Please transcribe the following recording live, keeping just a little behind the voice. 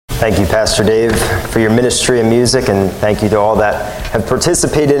Thank you, Pastor Dave, for your ministry and music, and thank you to all that have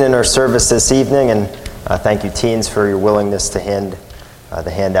participated in our service this evening, and thank you, teens, for your willingness to hand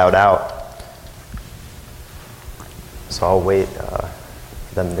the handout out. So I'll wait for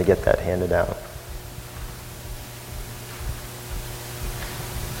them to get that handed out.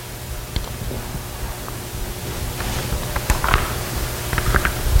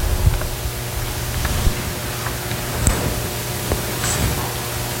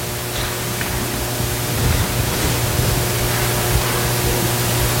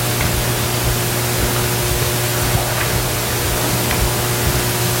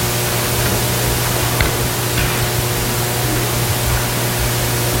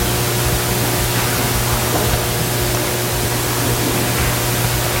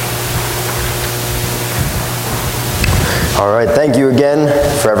 All right, thank you again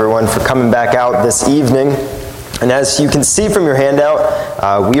for everyone for coming back out this evening. And as you can see from your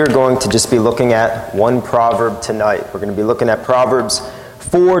handout, we are going to just be looking at one proverb tonight. We're going to be looking at Proverbs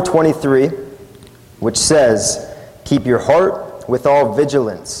 4:23, which says, "Keep your heart with all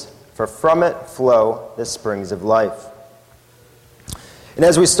vigilance, for from it flow the springs of life." And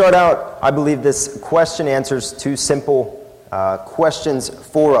as we start out, I believe this question answers two simple questions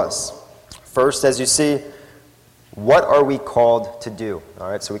for us. First, as you see, what are we called to do?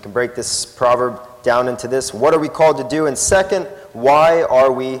 All right, so we can break this proverb down into this. What are we called to do? And second, why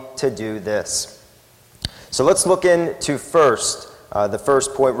are we to do this? So let's look into first, the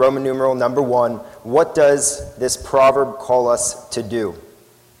first point, Roman numeral number 1. What does this proverb call us to do?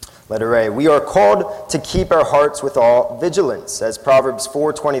 Letter A, we are called to keep our hearts with all vigilance. As Proverbs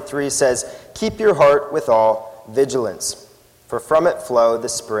 4:23 says, keep your heart with all vigilance, for from it flow the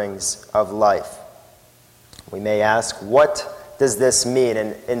springs of life. We may ask, what does this mean?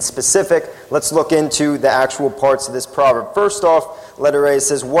 And in specific, let's look into the actual parts of this proverb. First off, letter A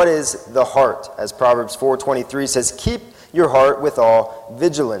says, what is the heart? As Proverbs 4:23 says, keep your heart with all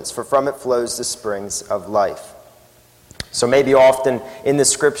vigilance, for from it flows the springs of life. So maybe often in the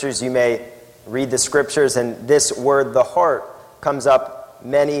scriptures, you may read the scriptures, and this word, the heart, comes up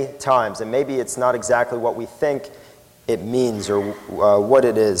many times. And maybe it's not exactly what we think it means or what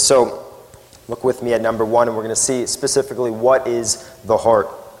it is. So look with me at number 1, and we're going to see specifically what is the heart.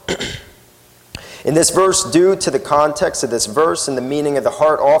 In this verse, due to the context of this verse and the meaning of the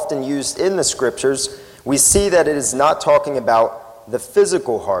heart often used in the scriptures, we see that it is not talking about the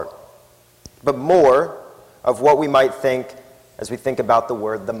physical heart, but more of what we might think as we think about the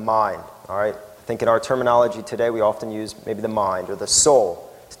word the mind. All right? I think in our terminology today, we often use maybe the mind or the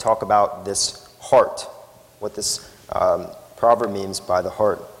soul to talk about this heart, what this proverb means by the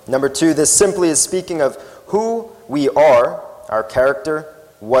heart. Number 2, this simply is speaking of who we are, our character,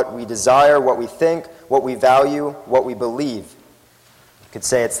 what we desire, what we think, what we value, what we believe. You could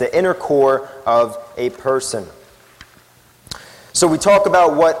say it's the inner core of a person. So we talk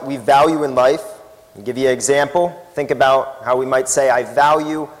about what we value in life. I'll give you an example. Think about how we might say, I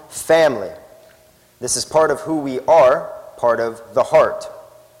value family. This is part of who we are, part of the heart.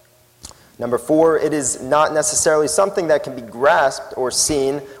 Number 4, it is not necessarily something that can be grasped or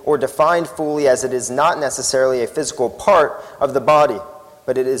seen or defined fully, as it is not necessarily a physical part of the body,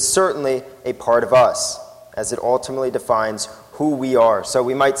 but it is certainly a part of us, as it ultimately defines who we are. So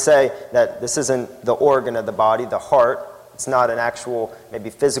we might say that this isn't the organ of the body, the heart. It's not an actual, maybe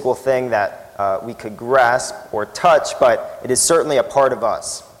physical thing that we could grasp or touch, but it is certainly a part of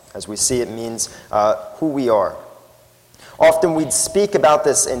us. As we see, it means who we are. Often we'd speak about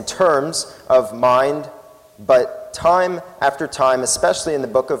this in terms of mind, but time after time, especially in the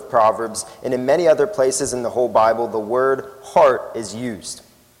book of Proverbs and in many other places in the whole Bible, the word heart is used.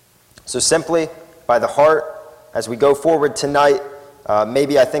 So simply, by the heart, as we go forward tonight,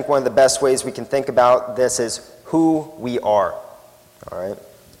 maybe I think one of the best ways we can think about this is who we are. All right?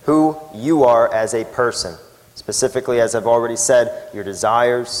 Who you are as a person. Specifically, as I've already said, your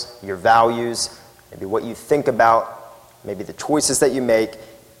desires, your values, maybe what you think about, maybe the choices that you make.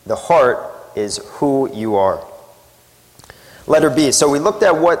 The heart is who you are. Letter B. So we looked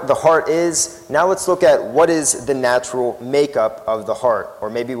at what the heart is. Now let's look at what is the natural makeup of the heart.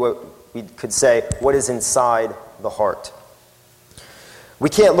 Or maybe what we could say, what is inside the heart. We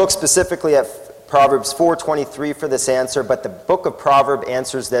can't look specifically at Proverbs 4:23 for this answer, but the book of Proverbs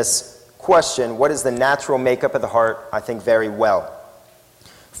answers this question, what is the natural makeup of the heart, I think very well.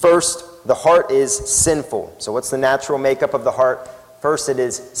 First, the heart is sinful. So what's the natural makeup of the heart? First, it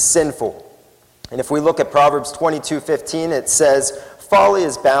is sinful. And if we look at Proverbs 22:15, it says, folly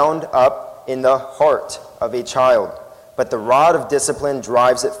is bound up in the heart of a child, but the rod of discipline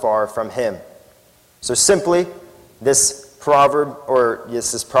drives it far from him. So simply, this proverb,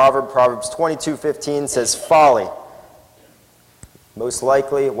 Proverbs 22:15 says folly. Most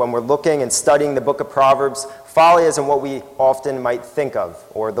likely, when we're looking and studying the book of Proverbs, folly isn't what we often might think of,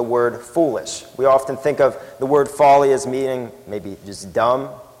 or the word foolish. We often think of the word folly as meaning maybe just dumb.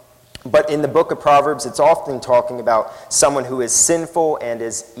 But in the book of Proverbs, it's often talking about someone who is sinful and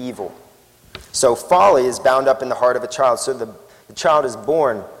is evil. So folly is bound up in the heart of a child. So the child is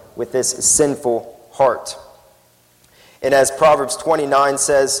born with this sinful heart. And as Proverbs 29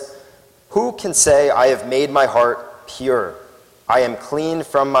 says, "Who can say, I have made my heart pure? I am clean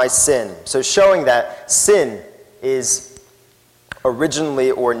from my sin." So showing that sin is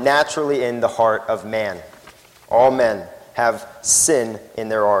originally or naturally in the heart of man. All men have sin in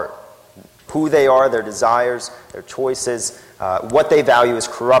their heart. Who they are, their desires, their choices, what they value is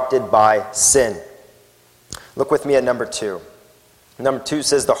corrupted by sin. Look with me at number 2. Number 2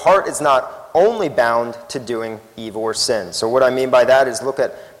 says, the heart is not only bound to doing evil or sin. So what I mean by that is look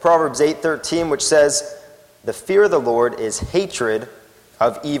at Proverbs 8:13, which says, "The fear of the Lord is hatred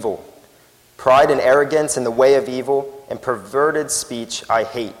of evil. Pride and arrogance in the way of evil, and perverted speech I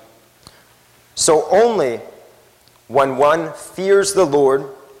hate." So only when one fears the Lord,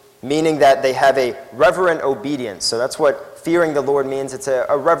 meaning that they have a reverent obedience. So that's what fearing the Lord means. It's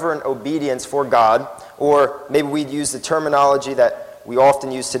a reverent obedience for God. Or maybe we'd use the terminology that we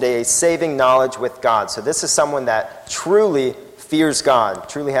often use today, a saving knowledge with God. So this is someone that truly fears God,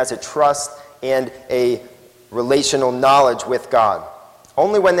 truly has a trust and a relational knowledge with God.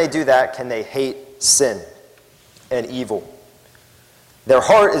 Only when they do that can they hate sin and evil. Their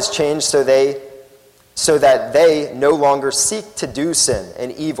heart is changed so that they no longer seek to do sin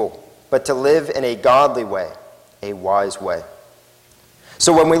and evil, but to live in a godly way, a wise way.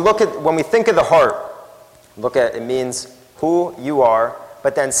 So when we think of the heart, it means who you are,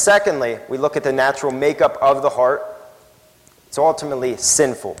 but then secondly, we look at the natural makeup of the heart. It's ultimately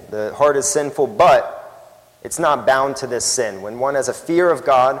sinful. The heart is sinful, but it's not bound to this sin. When one has a fear of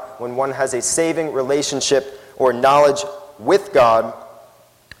God, when one has a saving relationship or knowledge with God,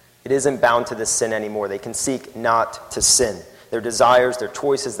 it isn't bound to this sin anymore. They can seek not to sin. Their desires, their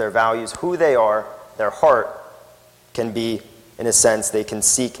choices, their values, who they are, their heart can be, in a sense, they can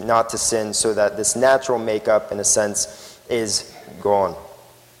seek not to sin so that this natural makeup, in a sense, is gone.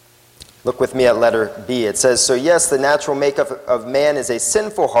 Look with me at letter B. It says, "So yes, the natural makeup of man is a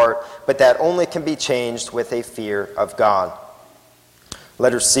sinful heart, but that only can be changed with a fear of God."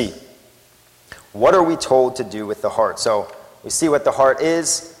 Letter C. What are we told to do with the heart? So we see what the heart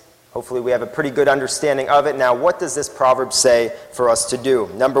is. Hopefully we have a pretty good understanding of it. Now, what does this proverb say for us to do?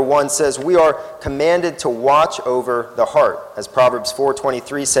 Number 1 says, we are commanded to watch over the heart. As Proverbs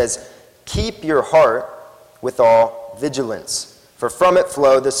 4:23 says, "Keep your heart with all vigilance, for from it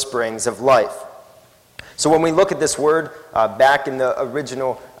flow the springs of life." So when we look at this word back in the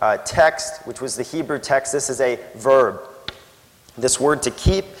original text, which was the Hebrew text, this is a verb. This word to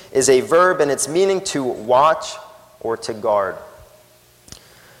keep is a verb, and its meaning to watch or to guard.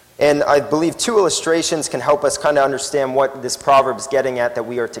 And I believe 2 illustrations can help us kind of understand what this proverb is getting at, that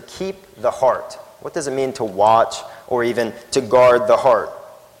we are to keep the heart. What does it mean to watch or even to guard the heart?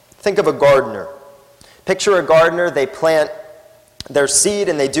 Think of a gardener. Picture a gardener. They plant their seed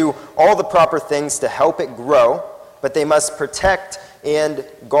and they do all the proper things to help it grow, but they must protect and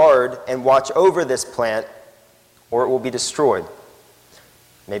guard and watch over this plant or it will be destroyed.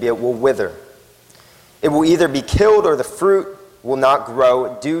 Maybe it will wither. It will either be killed or the fruit will not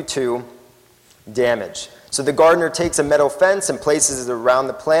grow due to damage. So the gardener takes a metal fence and places it around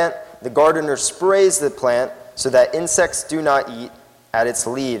the plant. The gardener sprays the plant so that insects do not eat at its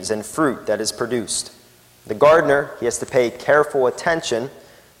leaves and fruit that is produced. The gardener, he has to pay careful attention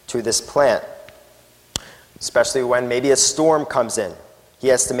to this plant, especially when maybe a storm comes in. He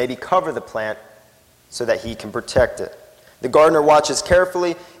has to maybe cover the plant so that he can protect it. The gardener watches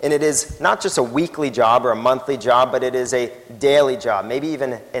carefully, and it is not just a weekly job or a monthly job, but it is a daily job, maybe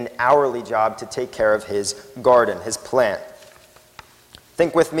even an hourly job to take care of his garden, his plant.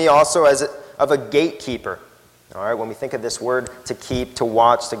 Think with me also of a gatekeeper. All right, when we think of this word to keep, to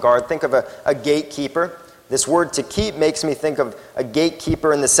watch, to guard, think of a gatekeeper. This word to keep makes me think of a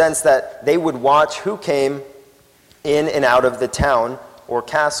gatekeeper in the sense that they would watch who came in and out of the town or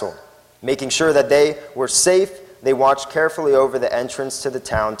castle, making sure that they were safe. They watched carefully over the entrance to the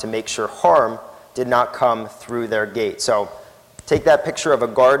town to make sure harm did not come through their gate. So take that picture of a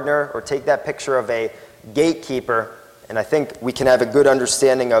gardener or take that picture of a gatekeeper, and I think we can have a good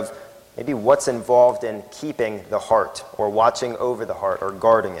understanding of maybe what's involved in keeping the heart or watching over the heart or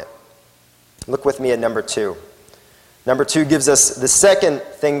guarding it. Look with me at number 2. Number 2 gives us the second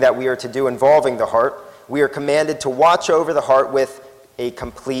thing that we are to do involving the heart. we are commanded to watch over the heart with a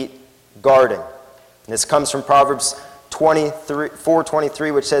complete guarding. And this comes from Proverbs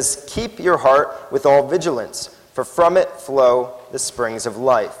 4:23, which says, "Keep your heart with all vigilance, for from it flow the springs of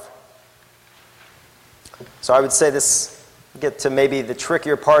life." So I would say this, get to maybe the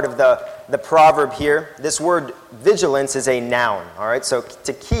trickier part of the proverb here. This word vigilance is a noun, all right? So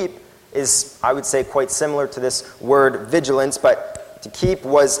to keep is, I would say, quite similar to this word vigilance, but to keep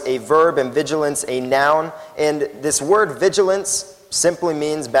was a verb and vigilance a noun. And this word vigilance simply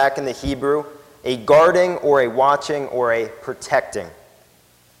means, back in the Hebrew, a guarding or a watching or a protecting.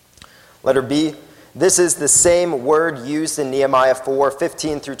 Letter B, this is the same word used in Nehemiah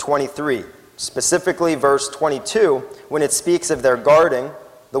 4:15 through 23, specifically verse 22, when it speaks of their guarding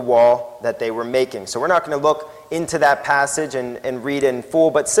the wall that they were making. So we're not going to look into that passage and read in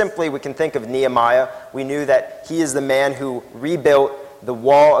full, but simply we can think of Nehemiah. We knew that he is the man who rebuilt the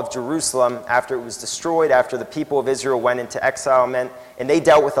wall of Jerusalem after it was destroyed, after the people of Israel went into exilement, and they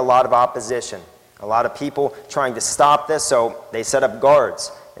dealt with a lot of opposition, a lot of people trying to stop this, so they set up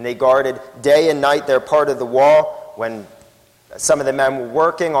guards, and they guarded day and night their part of the wall. When some of the men were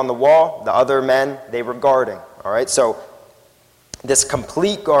working on the wall, the other men, they were guarding. All right, so this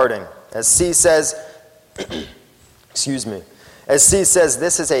complete guarding, as C says, as C says,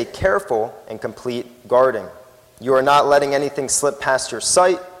 this is a careful and complete guarding. You are not letting anything slip past your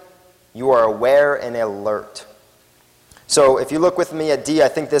sight. You are aware and alert. So if you look with me at D, I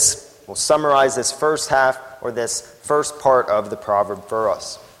think this will summarize this first half, or this first part of the proverb for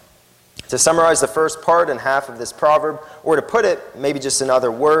us. To summarize the first part and half of this proverb, or to put it maybe just in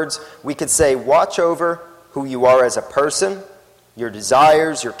other words, we could say, watch over who you are as a person, your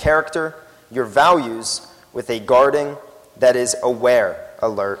desires, your character, your values, with a guarding that is aware,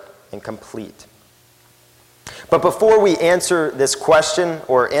 alert, and complete. But before we answer this question,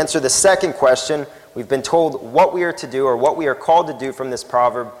 or answer the second question, we've been told what we are to do, or what we are called to do from this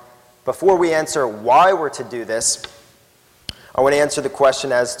proverb. Before we answer why we're to do this, I want to answer the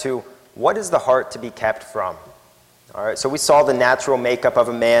question as to, what is the heart to be kept from? All right, so we saw the natural makeup of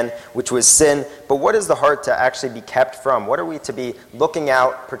a man, which was sin, but what is the heart to actually be kept from? What are we to be looking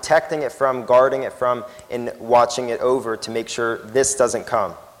out, protecting it from, guarding it from, and watching it over to make sure this doesn't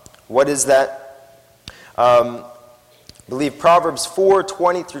come? What is that? I believe Proverbs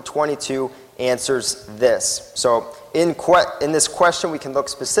 4:20 through 22 answers this. So in this question, we can look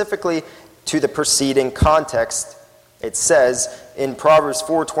specifically to the preceding context. It says in Proverbs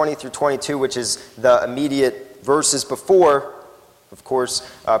 4:20 through 22, which is the immediate verses before, of course,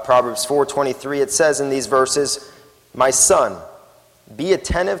 Proverbs 4:23, it says in these verses, "My son, be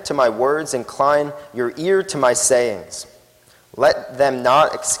attentive to my words, incline your ear to my sayings. Let them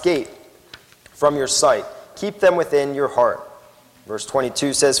not escape from your sight. Keep them within your heart." Verse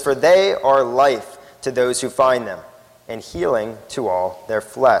 22 says, "For they are life to those who find them, and healing to all their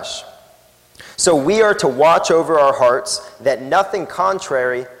flesh." So we are to watch over our hearts that nothing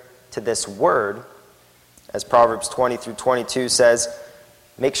contrary to this word, as Proverbs 20 through 22 says,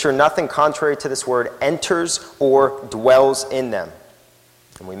 make sure nothing contrary to this word enters or dwells in them.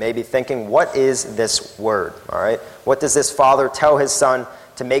 And we may be thinking, what is this word? All right, what does this father tell his son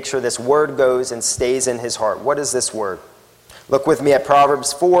to make sure this word goes and stays in his heart? What is this word? Look with me at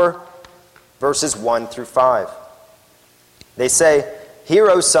Proverbs 4, verses 1 through 5. They say, "Hear,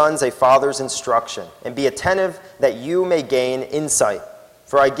 O sons, a father's instruction, and be attentive that you may gain insight.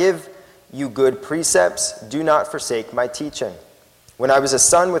 For I give you good precepts, do not forsake my teaching. When I was a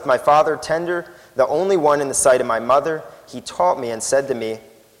son with my father tender, the only one in the sight of my mother, he taught me and said to me,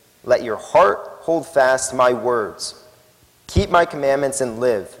 let your heart hold fast my words. Keep my commandments and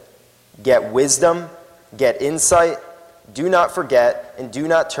live. Get wisdom, get insight, do not forget, and do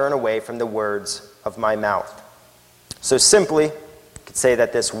not turn away from the words of my mouth." So simply, you could say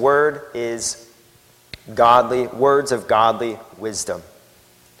that this word is godly, words of godly wisdom.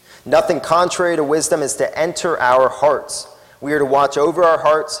 Nothing contrary to wisdom is to enter our hearts. We are to watch over our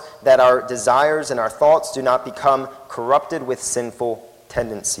hearts that our desires and our thoughts do not become corrupted with sinful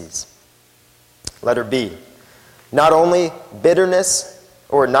tendencies. Letter B. Not only bitterness,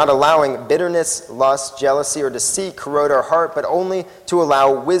 or not allowing bitterness, lust, jealousy, or deceit corrode our heart, but only to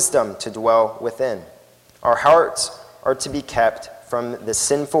allow wisdom to dwell within. Our hearts are to be kept from the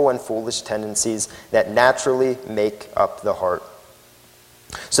sinful and foolish tendencies that naturally make up the heart.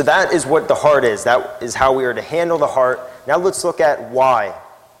 So that is what the heart is. That is how we are to handle the heart. Now let's look at why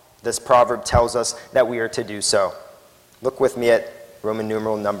this proverb tells us that we are to do so. Look with me at Roman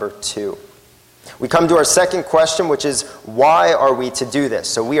numeral number 2. We come to our second question, which is, why are we to do this?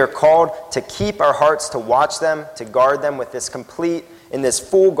 So we are called to keep our hearts, to watch them, to guard them with this complete, in this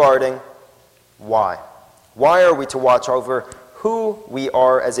full guarding. Why? Why are we to watch over who we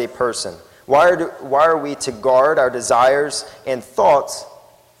are as a person? Why are we to guard our desires and thoughts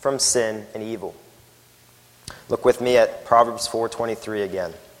from sin and evil? Look with me at Proverbs 4:23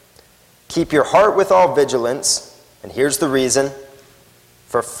 again. Keep your heart with all vigilance, and here's the reason,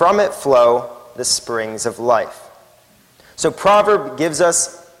 for from it flow the springs of life. So proverb gives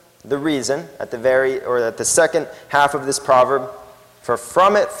us the reason at the second half of this proverb, for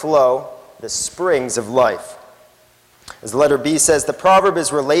from it flow the springs of life. As the letter B says, the proverb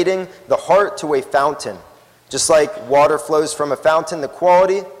is relating the heart to a fountain. Just like water flows from a fountain, the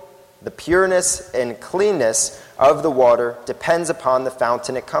quality, the pureness, and cleanness of the water depends upon the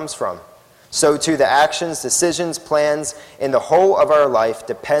fountain it comes from. So too the actions, decisions, plans, and the whole of our life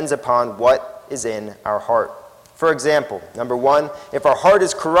depends upon what is in our heart. For example, number one, if our heart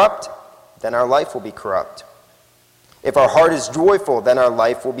is corrupt, then our life will be corrupt. If our heart is joyful, then our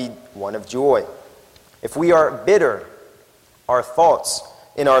life will be one of joy. If we are bitter,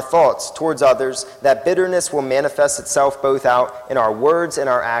 in our thoughts towards others, that bitterness will manifest itself both out in our words and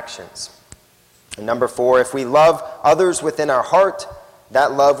our actions. And number four, if we love others within our heart,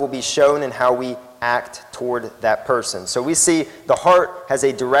 that love will be shown in how we act toward that person. So we see the heart has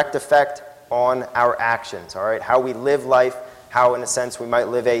a direct effect on our actions, all right? How we live life, how in a sense we might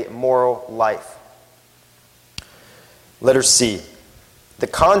live a moral life. Letter C. The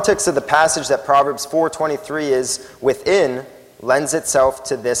context of the passage that Proverbs 4:23 is within lends itself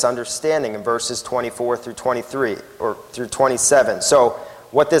to this understanding in verses 24 through 23, or through 27. So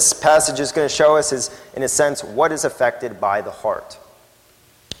what this passage is going to show us is, in a sense, what is affected by the heart.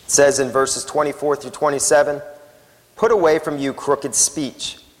 It says in verses 24 through 27, "Put away from you crooked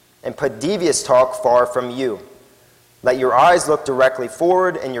speech, and put devious talk far from you. Let your eyes look directly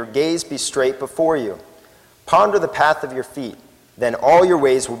forward, and your gaze be straight before you. Ponder the path of your feet, then all your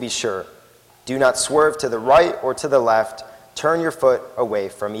ways will be sure. Do not swerve to the right or to the left. Turn your foot away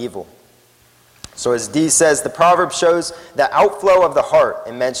from evil." So as D says, the proverb shows the outflow of the heart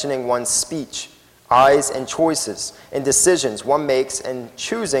in mentioning one's speech, eyes, and choices, and decisions one makes in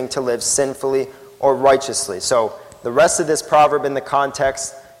choosing to live sinfully or righteously. So the rest of this proverb in the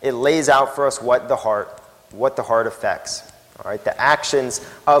context, it lays out for us what the heart affects. All right, the actions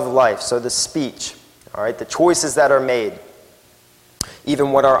of life, so the speech, all right, the choices that are made,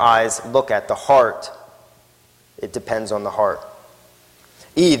 even what our eyes look at, the heart, it depends on the heart.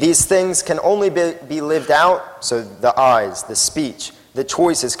 E, these things can only be lived out, so the eyes, the speech, the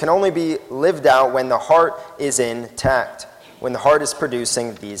choices can only be lived out when the heart is intact, when the heart is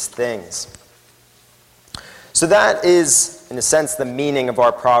producing these things. So that is, in a sense, the meaning of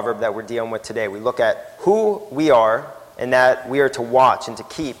our proverb that we're dealing with today. We look at who we are and that we are to watch and to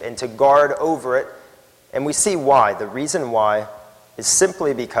keep and to guard over it, and we see why. The reason why is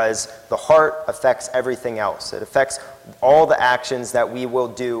simply because the heart affects everything else. It affects all the actions that we will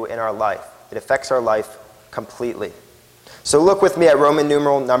do in our life. It affects our life completely. So look with me at Roman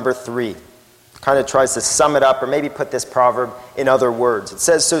numeral number 3. Kind of tries to sum it up or maybe put this proverb in other words. It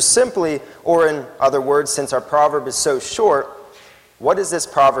says, so simply, or in other words, since our proverb is so short, what is this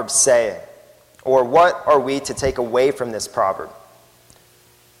proverb saying? Or what are we to take away from this proverb?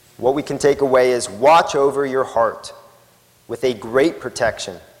 What we can take away is watch over your heart with a great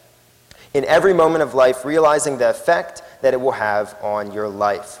protection in every moment of life, realizing the effect that it will have on your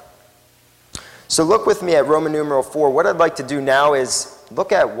life. So look with me at Roman numeral 4. What I'd like to do now is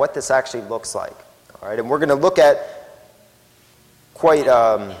look at what this actually looks like. All right, and we're going to look at quite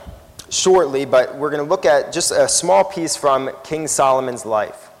shortly, but we're going to look at just a small piece from King Solomon's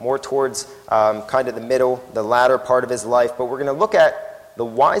life, more towards kind of the middle, the latter part of his life. But we're going to look at the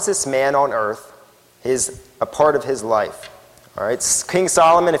wisest man on earth, a part of his life. All right, King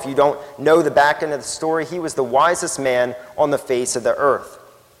Solomon, if you don't know the back end of the story, he was the wisest man on the face of the earth.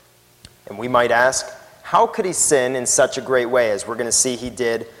 And we might ask, how could he sin in such a great way, as we're going to see he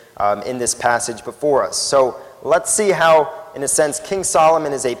did in this passage before us? So let's see how, in a sense, King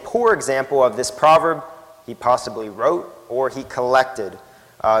Solomon is a poor example of this proverb he possibly wrote or he collected,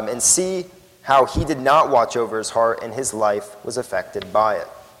 and see how he did not watch over his heart and his life was affected by it.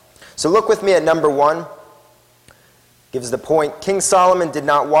 So look with me at number 1. Gives the point, King Solomon did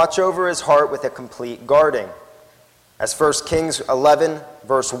not watch over his heart with a complete guarding. As 1 Kings 11,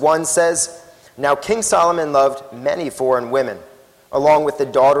 verse 1 says, now King Solomon loved many foreign women, along with the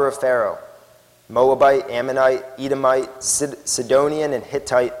daughter of Pharaoh, Moabite, Ammonite, Edomite, Sidonian, and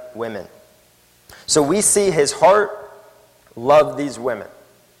Hittite women. So we see his heart loved these women.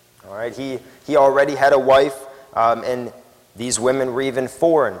 All right, he already had a wife, and these women were even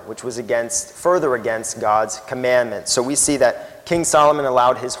foreign, which was further against God's commandment. So we see that King Solomon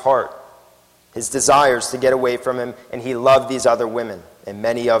allowed his heart his desires to get away from him, and he loved these other women, and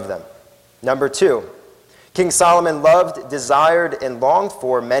many of them. Number 2, King Solomon loved, desired, and longed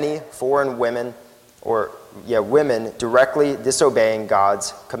for many foreign women, women directly disobeying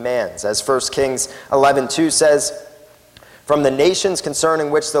God's commands. As 1 Kings 11:2 says, "From the nations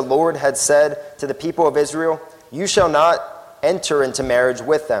concerning which the Lord had said to the people of Israel, you shall not enter into marriage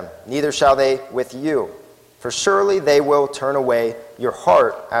with them, neither shall they with you. For surely they will turn away your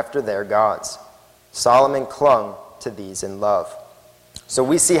heart after their gods." Solomon clung to these in love. So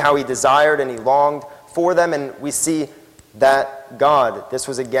we see how he desired and he longed for them, and we see that this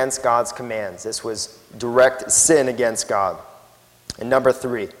was against God's commands. This was direct sin against God. And number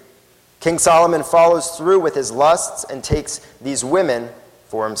 3, King Solomon follows through with his lusts and takes these women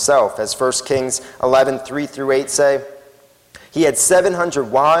for himself. As 1 Kings 11:3-8 say, "He had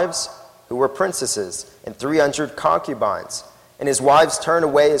 700 wives who were princesses, and 300 concubines. And his wives turned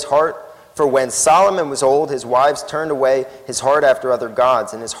away his heart. For when Solomon was old, his wives turned away his heart after other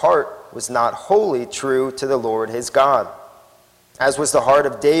gods, and his heart was not wholly true to the Lord his God, as was the heart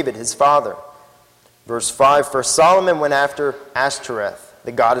of David his father." Verse 5, "For Solomon went after Ashtoreth,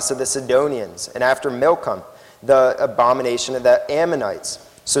 the goddess of the Sidonians, and after Milcom, the abomination of the Ammonites.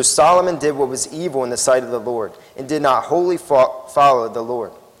 So Solomon did what was evil in the sight of the Lord, and did not wholly follow the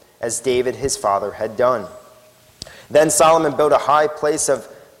Lord, as David his father had done. Then Solomon built a high place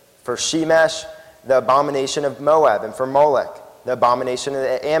for Shemesh, the abomination of Moab, and for Molech, the abomination of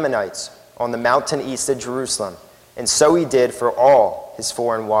the Ammonites, on the mountain east of Jerusalem. And so he did for all his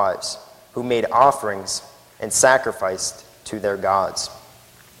foreign wives, who made offerings and sacrificed to their gods."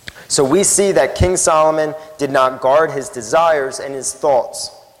 So we see that King Solomon did not guard his desires and his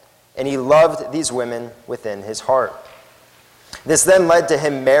thoughts, and he loved these women within his heart. This then led to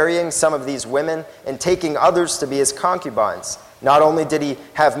him marrying some of these women and taking others to be his concubines. Not only did he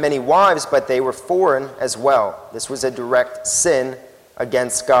have many wives, but they were foreign as well. This was a direct sin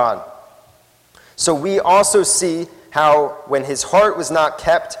against God. So we also see how when his heart was not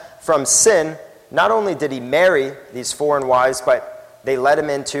kept from sin, not only did he marry these foreign wives, but they led him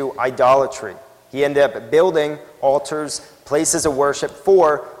into idolatry. He ended up building altars, places of worship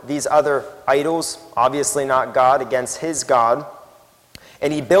for these other idols, obviously not God, against his God.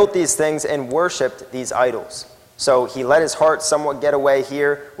 And he built these things and worshipped these idols. So he let his heart somewhat get away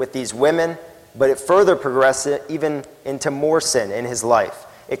here with these women, but it further progressed even into more sin in his life.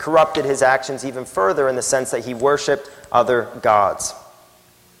 It corrupted his actions even further in the sense that he worshipped other gods.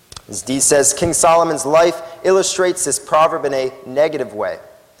 As Dee says, King Solomon's life illustrates this proverb in a negative way,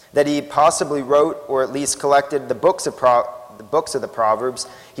 that he possibly wrote or at least collected the books of the Proverbs.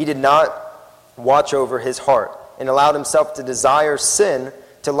 He did not watch over his heart and allowed himself to desire sin,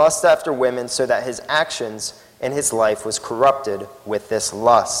 to lust after women, so that his actions and his life was corrupted with this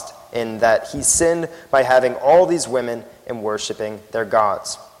lust, in that he sinned by having all these women and worshiping their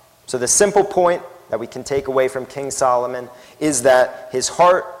gods. So the simple point that we can take away from King Solomon is that his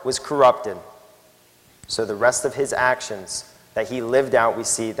heart was corrupted. So the rest of his actions that he lived out, we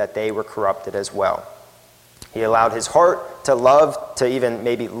see that they were corrupted as well. He allowed his heart to love, to even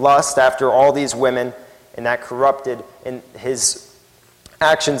maybe lust after all these women, and that corrupted in his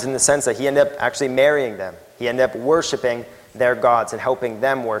actions in the sense that he ended up actually marrying them. He ended up worshiping their gods and helping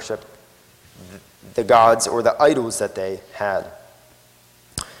them worship the gods or the idols that they had.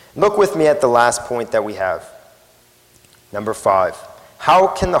 Look with me at the last point that we have. Number 5. How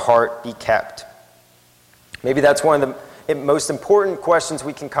can the heart be kept? Maybe that's one of the most important questions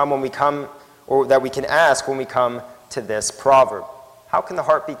we can that we can ask when we come to this proverb. How can the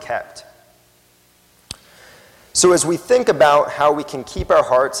heart be kept? So as we think about how we can keep our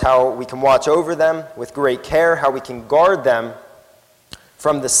hearts, how we can watch over them with great care, how we can guard them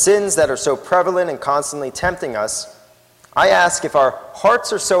from the sins that are so prevalent and constantly tempting us, I ask if our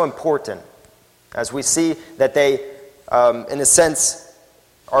hearts are so important, as we see that they, in a sense,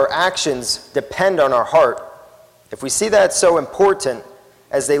 our actions depend on our heart. If we see that it's so important,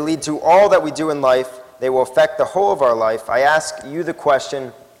 as they lead to all that we do in life, they will affect the whole of our life, I ask you the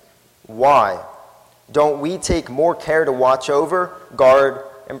question, why? Don't we take more care to watch over, guard,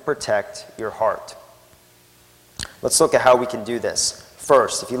 and protect your heart? Let's look at how we can do this.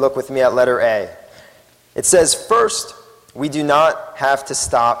 First, if you look with me at letter A, it says, first, we do not have to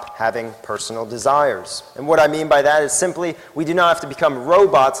stop having personal desires. And what I mean by that is simply, we do not have to become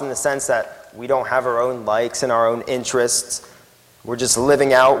robots in the sense that we don't have our own likes and our own interests. We're just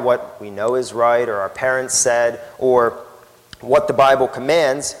living out what we know is right, or our parents said, or what the Bible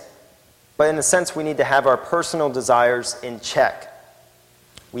commands. But in a sense, we need to have our personal desires in check.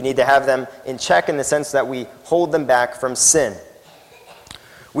 We need to have them in check in the sense that we hold them back from sin.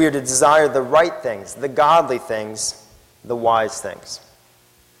 We are to desire the right things, the godly things, the wise things.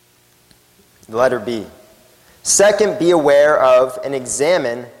 Letter B. Second, be aware of and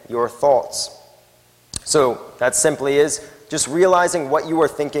examine your thoughts. So that simply is just realizing what you are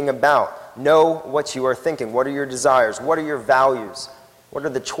thinking about. Know what you are thinking. What are your desires? What are your values? What are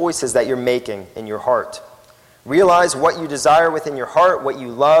the choices that you're making in your heart? Realize what you desire within your heart, what you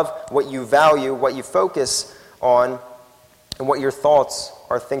love, what you value, what you focus on, and what your thoughts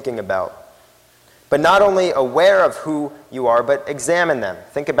are thinking about. But not only aware of who you are, but examine them.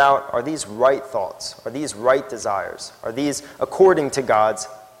 Think about, are these right thoughts? Are these right desires? Are these according to God's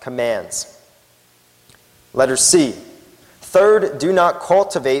commands? Letter C. Third, do not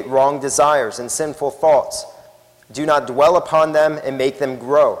cultivate wrong desires and sinful thoughts. Do not dwell upon them and make them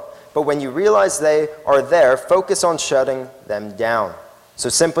grow. But when you realize they are there, focus on shutting them down. So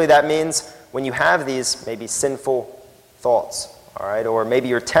simply that means when you have these maybe sinful thoughts, all right, or maybe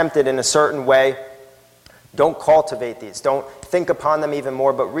you're tempted in a certain way, don't cultivate these. Don't think upon them even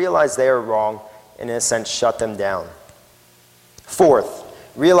more, but realize they are wrong and in a sense shut them down. Fourth,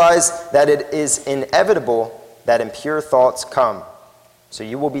 realize that it is inevitable that impure thoughts come. So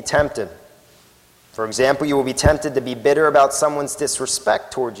you will be tempted. For example, you will be tempted to be bitter about someone's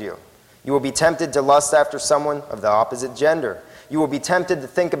disrespect towards you. You will be tempted to lust after someone of the opposite gender. You will be tempted to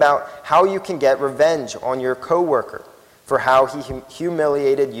think about how you can get revenge on your coworker for how he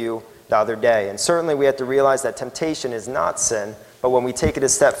humiliated you the other day. And certainly we have to realize that temptation is not sin, but when we take it a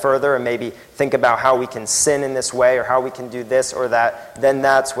step further and maybe think about how we can sin in this way or how we can do this or that, then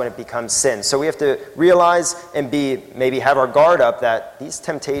that's when it becomes sin. So we have to realize and maybe have our guard up that these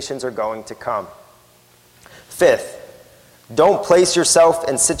temptations are going to come. Fifth, don't place yourself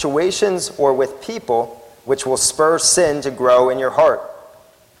in situations or with people which will spur sin to grow in your heart.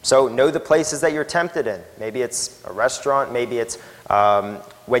 So know the places that you're tempted in. Maybe it's a restaurant, maybe it's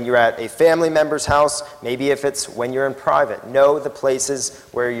when you're at a family member's house, maybe if it's when you're in private. Know the places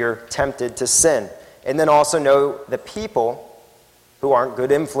where you're tempted to sin. And then also know the people who aren't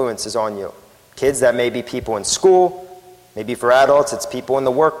good influences on you. Kids, that may be people in school. Maybe for adults, it's people in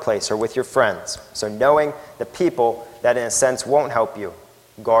the workplace or with your friends. So knowing the people that in a sense won't help you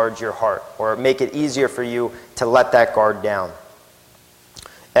guard your heart or make it easier for you to let that guard down.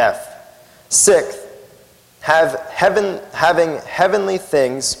 F. Sixth, having heavenly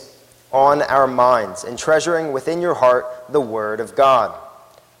things on our minds and treasuring within your heart the word of God.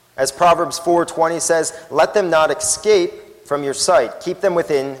 As Proverbs 4:20 says, let them not escape from your sight. Keep them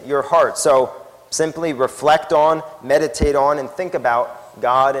within your heart. So simply reflect on, meditate on, and think about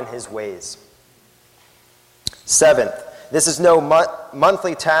God and his ways. Seventh, this is no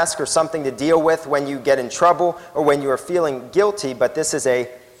monthly task or something to deal with when you get in trouble or when you are feeling guilty, but this is a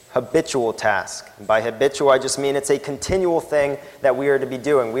habitual task. And by habitual, I just mean it's a continual thing that we are to be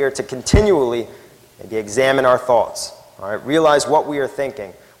doing. We are to continually maybe examine our thoughts, all right? Realize what we are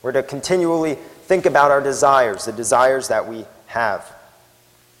thinking. We're to continually think about our desires, the desires that we have.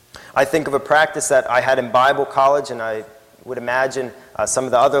 I think of a practice that I had in Bible college, and I would imagine some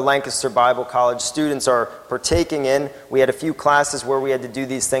of the other Lancaster Bible College students are partaking in. We had a few classes where we had to do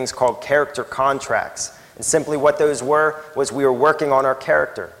these things called character contracts. And simply what those were was we were working on our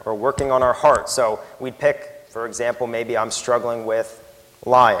character or working on our heart. So we'd pick, for example, maybe I'm struggling with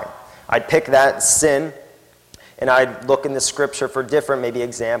lying. I'd pick that sin and I'd look in the scripture for different maybe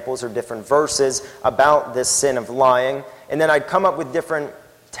examples or different verses about this sin of lying. And then I'd come up with different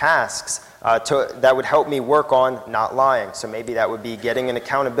tasks that would help me work on not lying. So maybe that would be getting an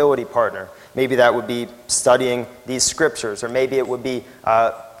accountability partner. Maybe that would be studying these scriptures. Or maybe it would be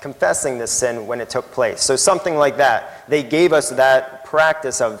confessing this sin when it took place. So something like that. They gave us that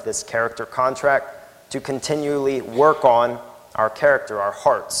practice of this character contract to continually work on our character, our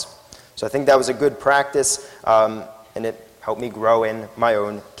hearts. So I think that was a good practice, and it helped me grow in my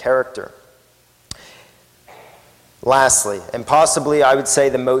own character. Lastly, and possibly I would say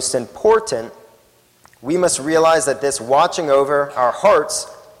the most important, we must realize that this watching over our hearts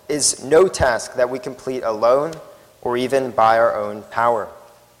is no task that we complete alone or even by our own power.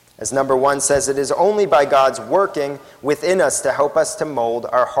 As number 1 says, it is only by God's working within us to help us to mold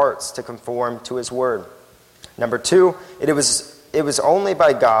our hearts to conform to his word. Number 2, it was only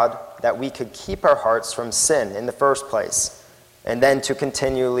by God that we could keep our hearts from sin in the first place. And then to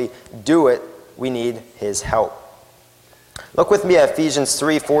continually do it, we need his help. Look with me at Ephesians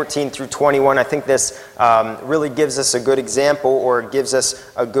 3:14 through 21. I think this really gives us a good example or gives us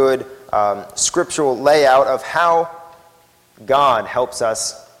a good scriptural layout of how God helps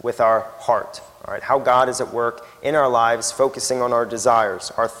us with our heart. All right, how God is at work in our lives, focusing on our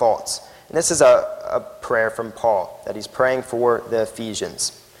desires, our thoughts. And this is a prayer from Paul that he's praying for the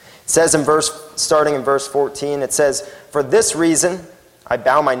Ephesians. says starting in verse 14, it says, "For this reason I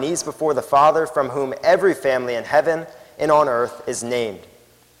bow my knees before the Father, from whom every family in heaven and on earth is named,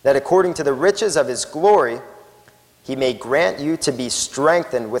 that according to the riches of his glory he may grant you to be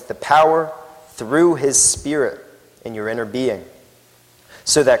strengthened with the power through his Spirit in your inner being,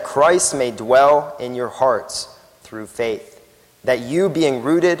 so that Christ may dwell in your hearts through faith, that you, being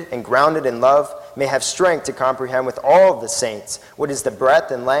rooted and grounded in love, may have strength to comprehend with all the saints what is the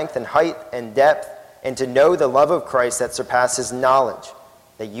breadth and length and height and depth, and to know the love of Christ that surpasses knowledge,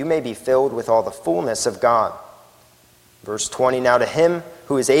 that you may be filled with all the fullness of God." Verse 20, "Now to him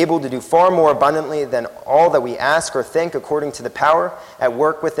who is able to do far more abundantly than all that we ask or think, according to the power at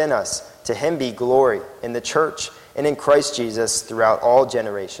work within us, to him be glory in the church and in Christ Jesus throughout all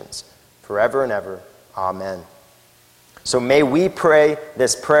generations, forever and ever. Amen." So may we pray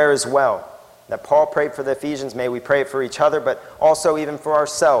this prayer as well, that Paul prayed for the Ephesians. May we pray it for each other, but also even for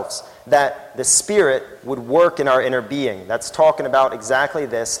ourselves, that the Spirit would work in our inner being. That's talking about exactly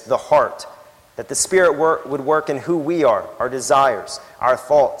this, the heart. That the Spirit would work in who we are, our desires, our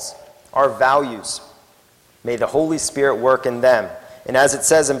thoughts, our values. May the Holy Spirit work in them. And as it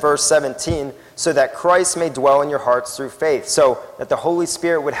says in verse 17, so that Christ may dwell in your hearts through faith. So that the Holy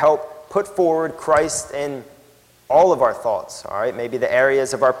Spirit would help put forward Christ in all of our thoughts. All right, maybe the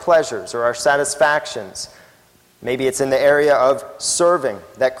areas of our pleasures or our satisfactions. Maybe it's in the area of serving,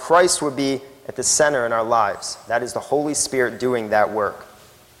 that Christ would be at the center in our lives. That is the Holy Spirit doing that work.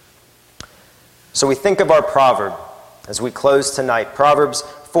 So we think of our proverb as we close tonight. Proverbs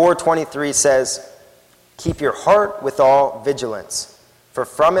 4:23 says, "Keep your heart with all vigilance, for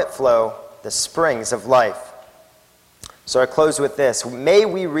from it flow the springs of life." So I close with this. May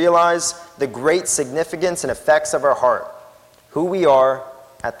we realize the great significance and effects of our heart, who we are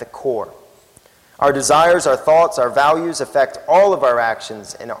at the core. Our desires, our thoughts, our values affect all of our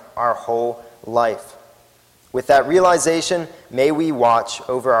actions in our whole life. With that realization, may we watch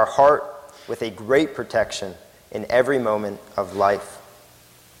over our heart with a great protection in every moment of life.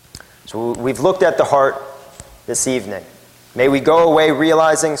 So we've looked at the heart this evening. May we go away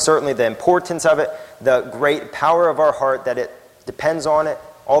realizing certainly the importance of it, the great power of our heart, that it depends on it,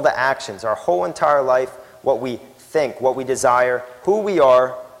 all the actions, our whole entire life, what we think, what we desire, who we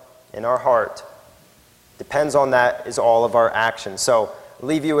are in our heart. Depends on that is all of our actions. So I'll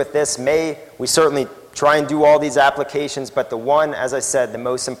leave you with this. May we certainly try and do all these applications, but the one, as I said, the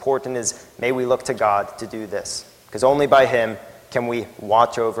most important is may we look to God to do this, because only by him can we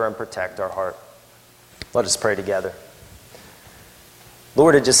watch over and protect our heart. Let us pray together.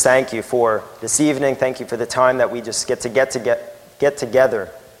 Lord, I just thank you for this evening. Thank you for the time that we just get together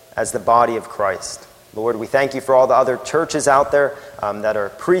as the body of Christ. Lord, we thank you for all the other churches out there that are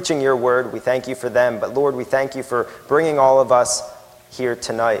preaching your word. We thank you for them. But Lord, we thank you for bringing all of us here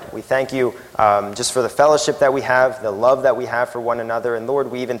tonight. We thank you just for the fellowship that we have, the love that we have for one another. And Lord,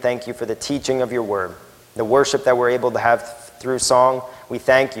 we even thank you for the teaching of your word, the worship that we're able to have through song. We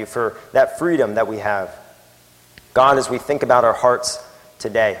thank you for that freedom that we have. God, as we think about our hearts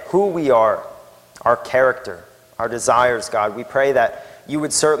today, who we are, our character, our desires, God, we pray that you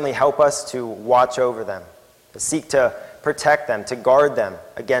would certainly help us to watch over them, to seek to protect them, to guard them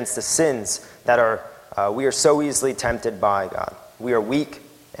against the sins that we are so easily tempted by, God. We are weak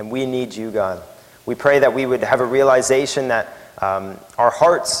and we need you, God. We pray that we would have a realization that our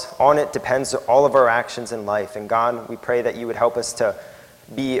hearts, on it depends all of our actions in life. And God, we pray that you would help us to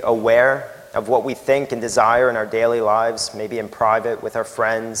be aware of what we think and desire in our daily lives, maybe in private with our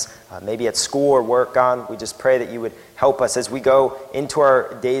friends, maybe at school or work, God. We just pray that you would help us as we go into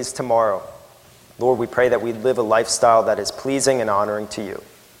our days tomorrow. Lord, we pray that we live a lifestyle that is pleasing and honoring to you.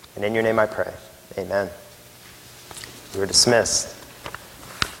 And in your name I pray. Amen. You are dismissed.